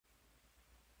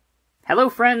Hello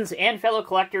friends and fellow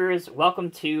collectors,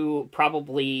 welcome to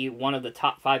probably one of the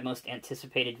top 5 most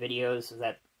anticipated videos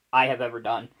that I have ever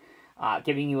done.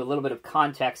 Giving you a little bit of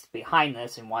context behind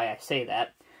this and why I say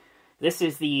that. This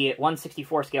is the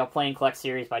 1/64 scale Play and Collect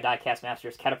series by Diecast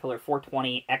Masters Caterpillar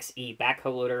 420 XE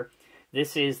backhoe loader.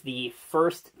 This is the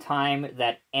first time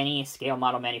that any scale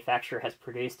model manufacturer has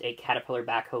produced a Caterpillar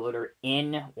backhoe loader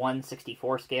in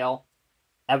 1/64 scale,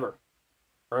 ever.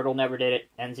 Ertl never did it,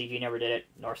 NZG never did it,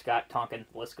 Norskott, Tonkin,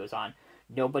 the list goes on.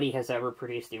 Nobody has ever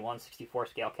produced a 1/64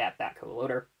 scale Cat backhoe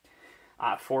loader.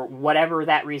 For whatever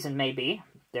that reason may be,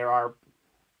 there are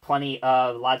plenty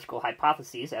of logical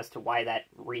hypotheses as to why that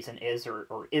reason is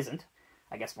or isn't,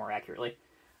 I guess more accurately.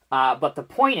 But the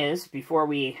point is, before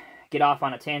we get off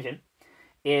on a tangent,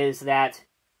 is that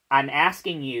I'm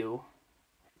asking you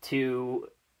to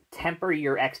temper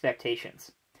your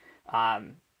expectations.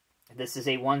 This is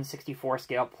a 1/64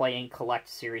 scale Play and Collect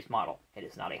series model. It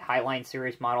is not a Highline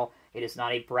series model. It is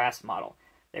not a brass model.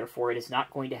 Therefore, it is not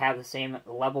going to have the same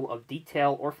level of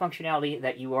detail or functionality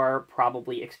that you are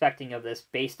probably expecting of this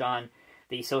based on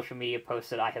the social media posts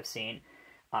that I have seen,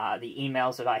 the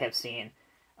emails that I have seen,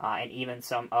 and even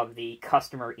some of the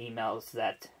customer emails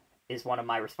that is one of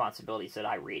my responsibilities that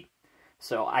I read.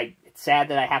 So it's sad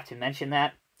that I have to mention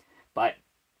that, but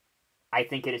I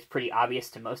think it is pretty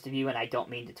obvious to most of you, and I don't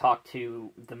mean to talk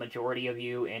to the majority of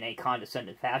you in a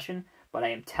condescending fashion, but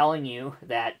I am telling you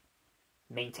that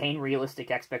maintain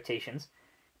realistic expectations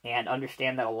and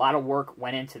understand that a lot of work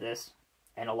went into this,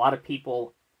 and a lot of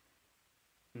people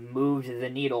moved the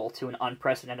needle to an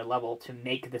unprecedented level to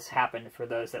make this happen for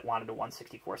those that wanted a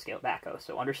 1/64 scale backhoe.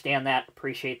 So understand that,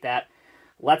 appreciate that.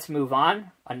 Let's move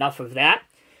on. Enough of that.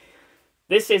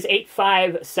 This is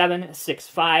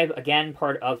 85765, again,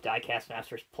 part of Diecast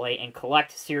Masters Play and Collect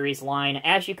series line.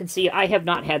 As you can see, I have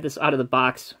not had this out of the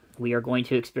box. We are going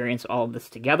to experience all of this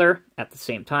together at the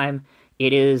same time.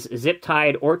 It is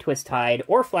zip-tied or twist-tied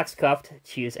or flex-cuffed.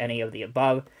 Choose any of the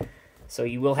above. So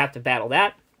you will have to battle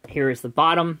that. Here is the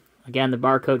bottom. Again, the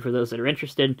barcode for those that are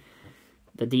interested.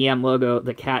 The DM logo,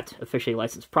 the CAT officially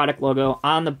licensed product logo.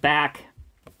 On the back,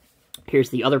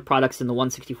 here's the other products in the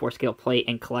 1/64 scale Play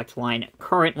and Collect line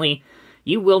currently.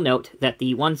 You will note that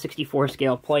the 1/64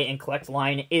 scale Play and Collect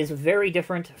line is very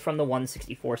different from the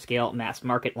 1/64 scale mass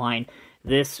market line.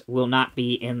 This will not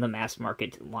be in the mass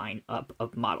market lineup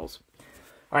of models.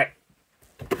 Alright,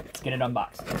 let's get it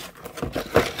unboxed.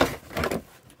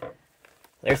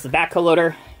 There's the backhoe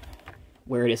loader,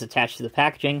 where it is attached to the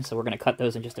packaging, so we're going to cut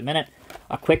those in just a minute.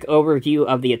 A quick overview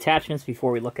of the attachments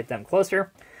before we look at them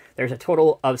closer. There's a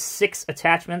total of 6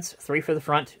 attachments, 3 for the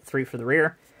front, 3 for the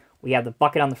rear. We have the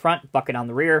bucket on the front, bucket on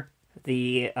the rear,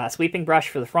 the sweeping brush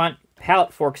for the front,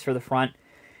 pallet forks for the front,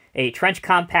 a trench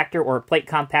compactor or plate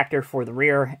compactor for the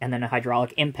rear, and then a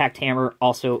hydraulic impact hammer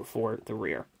also for the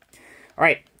rear.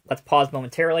 Alright, let's pause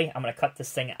momentarily. I'm going to cut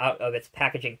this thing out of its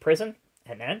packaging prison,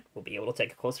 and then we'll be able to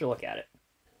take a closer look at it.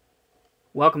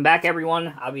 Welcome back,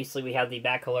 everyone. Obviously, we have the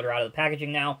backhoe loader out of the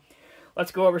packaging now.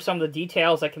 Let's go over some of the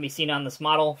details that can be seen on this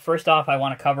model. First off, I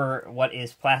want to cover what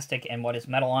is plastic and what is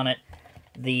metal on it.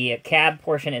 The cab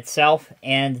portion itself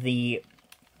and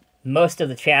most of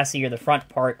the chassis or the front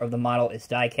part of the model is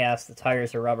die-cast. The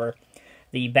tires are rubber.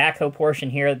 The backhoe portion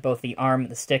here, both the arm,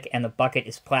 the stick, and the bucket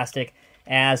is plastic,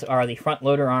 as are the front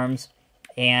loader arms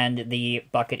and the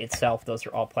bucket itself. Those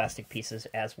are all plastic pieces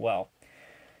as well.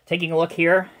 Taking a look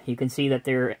here, you can see that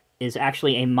there is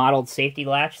actually a modeled safety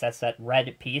latch. That's that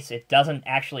red piece. It doesn't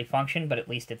actually function, but at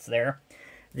least it's there.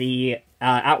 The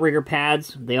outrigger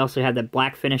pads, they also have that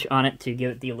black finish on it to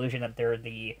give it the illusion that they're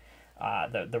the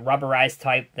rubberized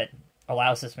type that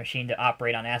allows this machine to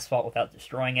operate on asphalt without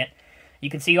destroying it. You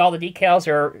can see all the decals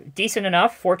are decent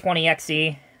enough. 420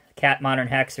 XE, Cat Modern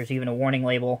Hex. There's even a warning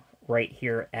label right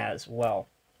here as well.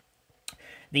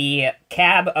 The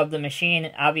cab of the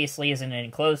machine obviously is an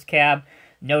enclosed cab.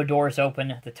 No doors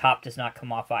open. The top does not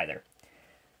come off either.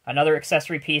 Another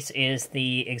accessory piece is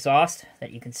the exhaust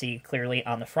that you can see clearly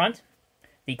on the front.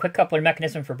 The quick coupler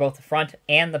mechanism for both the front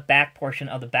and the back portion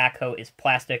of the backhoe is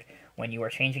plastic. When you are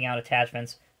changing out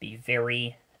attachments, be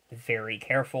very, very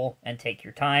careful and take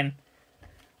your time.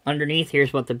 Underneath,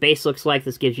 here's what the base looks like.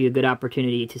 This gives you a good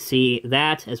opportunity to see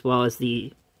that, as well as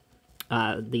the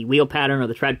wheel pattern or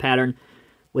the tread pattern,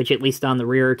 which at least on the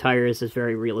rear tires is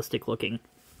very realistic looking,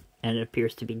 and it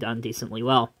appears to be done decently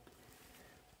well.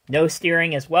 No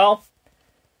steering as well,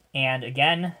 and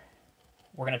again,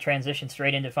 we're going to transition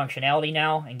straight into functionality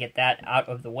now and get that out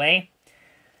of the way.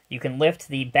 You can lift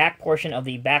the back portion of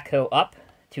the backhoe up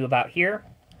to about here.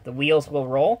 The wheels will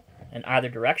roll in either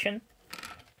direction.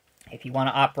 If you want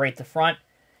to operate the front,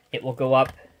 it will go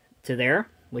up to there,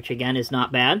 which again is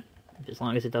not bad. as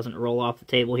long as it doesn't roll off the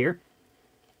table here.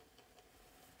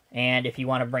 And if you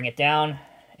want to bring it down,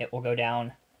 it will go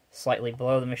down slightly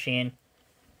below the machine.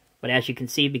 But as you can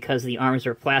see, because the arms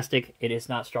are plastic, it is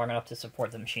not strong enough to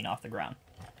support the machine off the ground.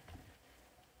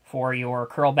 For your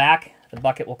curl back, the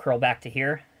bucket will curl back to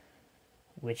here,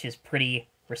 which is pretty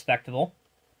respectable.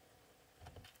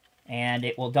 And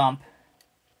it will dump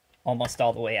almost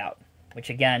all the way out, which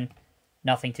again,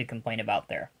 nothing to complain about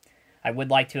there. I would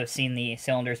like to have seen the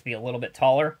cylinders be a little bit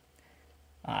taller,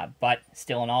 but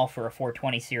still in all, for a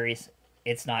 420 series,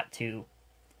 it's not too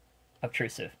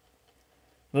obtrusive.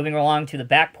 Moving along to the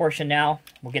back portion now,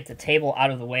 we'll get the table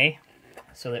out of the way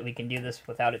so that we can do this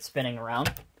without it spinning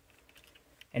around.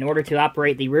 In order to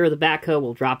operate the rear of the backhoe,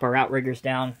 we'll drop our outriggers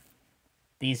down.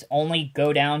 These only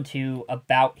go down to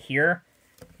about here,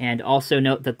 and also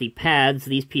note that the pads,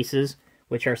 these pieces,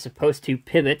 which are supposed to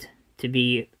pivot to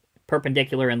be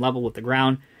perpendicular and level with the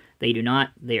ground, they do not.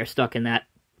 They are stuck in that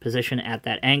position at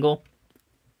that angle.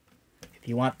 If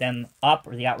you want them up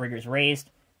or the outriggers raised,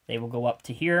 they will go up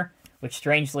to here, which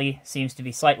strangely seems to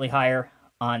be slightly higher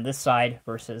on this side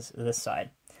versus this side.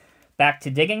 Back to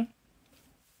digging.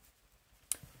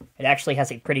 It actually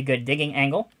has a pretty good digging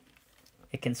angle.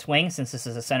 It can swing, since this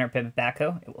is a center pivot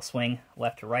backhoe, it will swing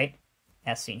left to right,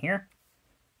 as seen here.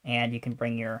 And you can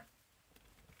bring your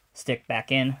stick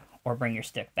back in or bring your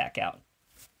stick back out.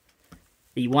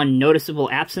 The one noticeable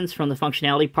absence from the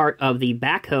functionality part of the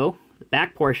backhoe, the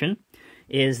back portion,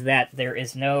 is that there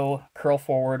is no curl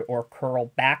forward or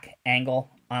curl back angle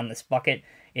on this bucket.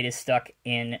 It is stuck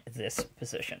in this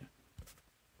position.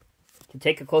 To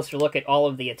take a closer look at all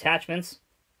of the attachments,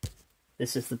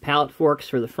 this is the pallet forks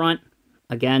for the front.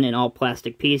 Again, an all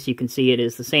plastic piece. You can see it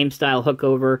is the same style hook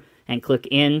over and click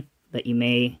in that you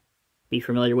may be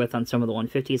familiar with on some of the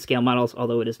 150 scale models,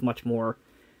 although it is much more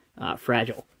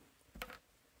fragile.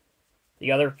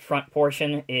 The other front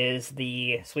portion is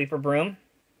the sweeper broom,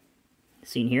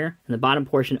 seen here. And the bottom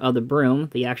portion of the broom,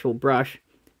 the actual brush,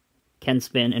 can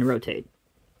spin and rotate.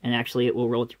 And actually it will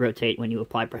rotate when you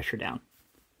apply pressure down.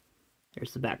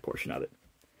 There's the back portion of it.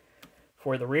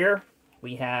 For the rear,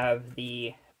 we have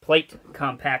the plate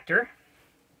compactor,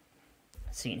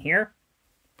 seen here.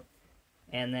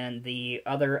 And then the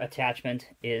other attachment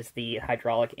is the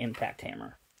hydraulic impact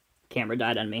hammer. Camera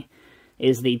died on me.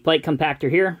 Is the plate compactor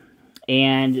here,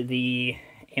 and the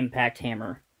impact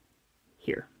hammer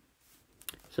here.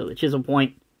 So the chisel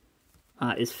point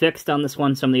is fixed on this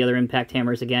one. Some of the other impact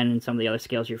hammers, again, and some of the other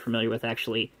scales you're familiar with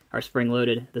actually are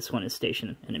spring-loaded. This one is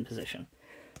stationed and in position.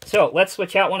 So let's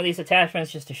switch out one of these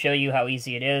attachments just to show you how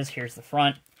easy it is. Here's the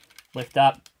front. Lift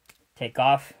up, take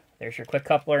off. There's your quick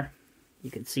coupler. You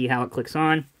can see how it clicks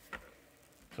on.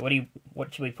 So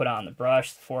what should we put on? The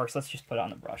brush, the forks? Let's just put on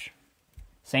the brush.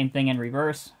 Same thing in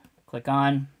reverse. Click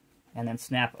on, and then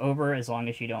snap over as long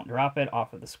as you don't drop it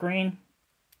off of the screen.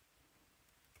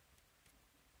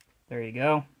 There you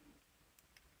go.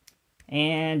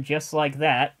 And just like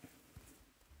that.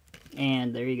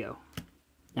 And there you go.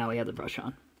 Now we have the brush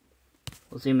on.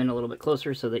 We'll zoom in a little bit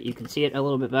closer so that you can see it a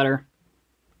little bit better.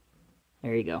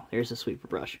 There you go. There's the sweeper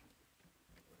brush.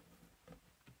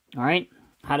 Alright,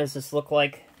 how does this look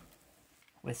like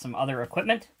with some other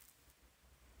equipment?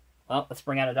 Well, let's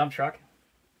bring out a dump truck.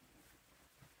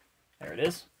 There it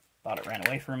is. Thought it ran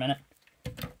away for a minute.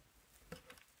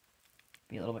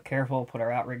 Be a little bit careful, put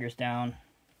our outriggers down.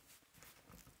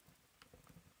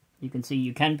 You can see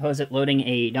you can pose it loading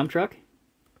a dump truck,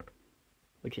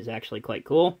 which is actually quite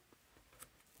cool.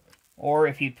 Or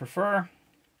if you'd prefer,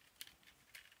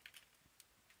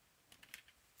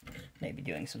 maybe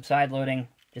doing some side loading.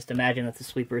 Just imagine that the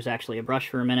sweeper is actually a brush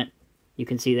for a minute. You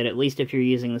can see that at least if you're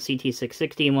using the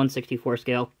CT660 and 1/64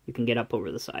 scale, you can get up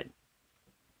over the side.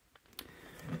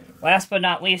 Last but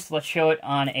not least, let's show it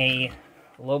on a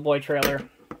lowboy trailer.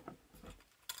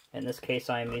 In this case,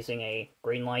 I am using a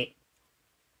Greenlight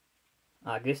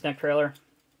gooseneck trailer.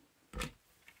 Put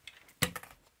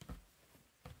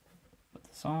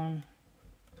this on.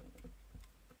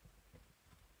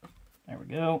 There we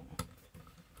go.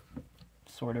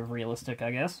 Sort of realistic, I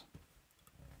guess.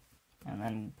 And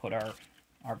then put our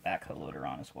backhoe loader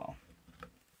on as well.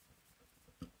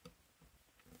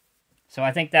 So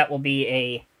I think that will be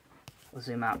a, we'll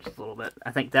zoom out just a little bit.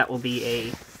 I think that will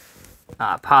be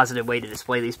a positive way to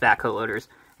display these backhoe loaders,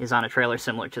 is on a trailer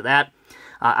similar to that.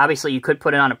 Obviously, you could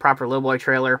put it on a proper lowboy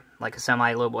trailer, like a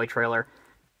semi-lowboy trailer,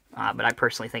 but I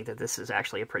personally think that this is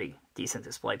actually a pretty decent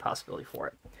display possibility for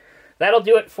it. That'll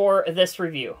do it for this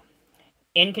review.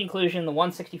 In conclusion, the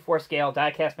 1/64 scale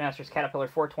Diecast Masters Caterpillar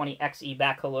 420 XE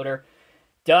backhoe loader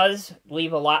does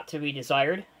leave a lot to be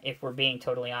desired, if we're being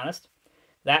totally honest.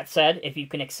 That said, if you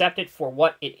can accept it for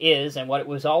what it is and what it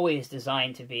was always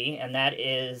designed to be, and that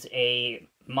is a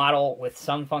model with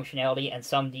some functionality and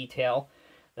some detail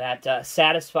that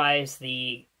satisfies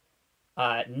the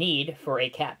need for a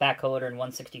cat backhoe loader in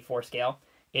 1/64 scale,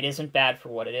 it isn't bad for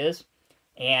what it is,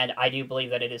 and I do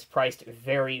believe that it is priced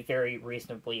very, very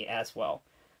reasonably as well.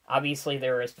 Obviously,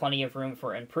 there is plenty of room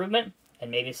for improvement,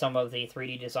 and maybe some of the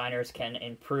 3D designers can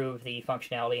improve the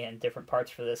functionality and different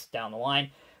parts for this down the line,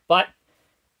 but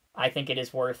I think it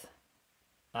is worth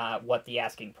what the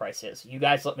asking price is. You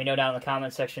guys let me know down in the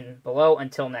comment section below.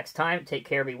 Until next time, take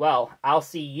care, be well. I'll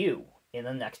see you in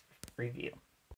the next review.